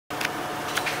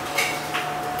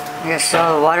Yeah,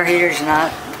 so the water heater's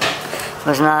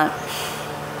was not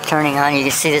turning on. You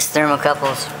can see this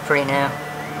thermocouple is pretty new.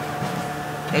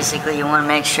 Basically, you want to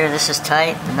make sure this is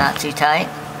tight, but not too tight.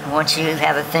 Once you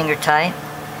have it finger tight,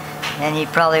 then you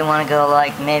probably want to go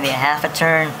like maybe a half a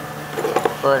turn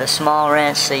with a small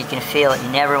wrench so you can feel it. You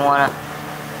never want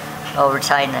to over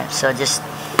tighten it. So just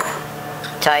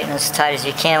tighten as tight as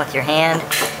you can with your hand.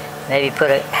 Maybe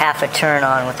put a half a turn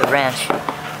on with the wrench.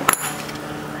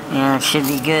 And it should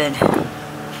be good.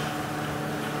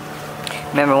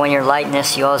 Remember, when you're lighting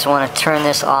this, you always want to turn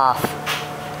this off.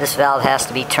 This valve has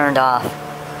to be turned off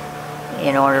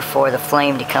in order for the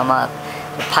flame to come up.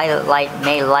 The pilot light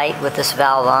may light with this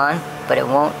valve on, but it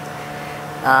won't.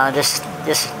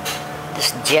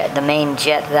 The main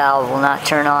jet valve will not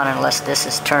turn on unless this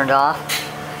is turned off.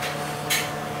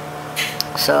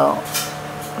 So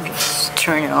just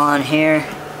turn it on here.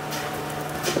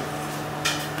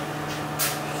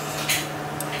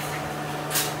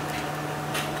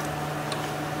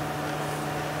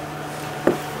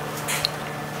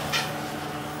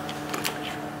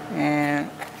 And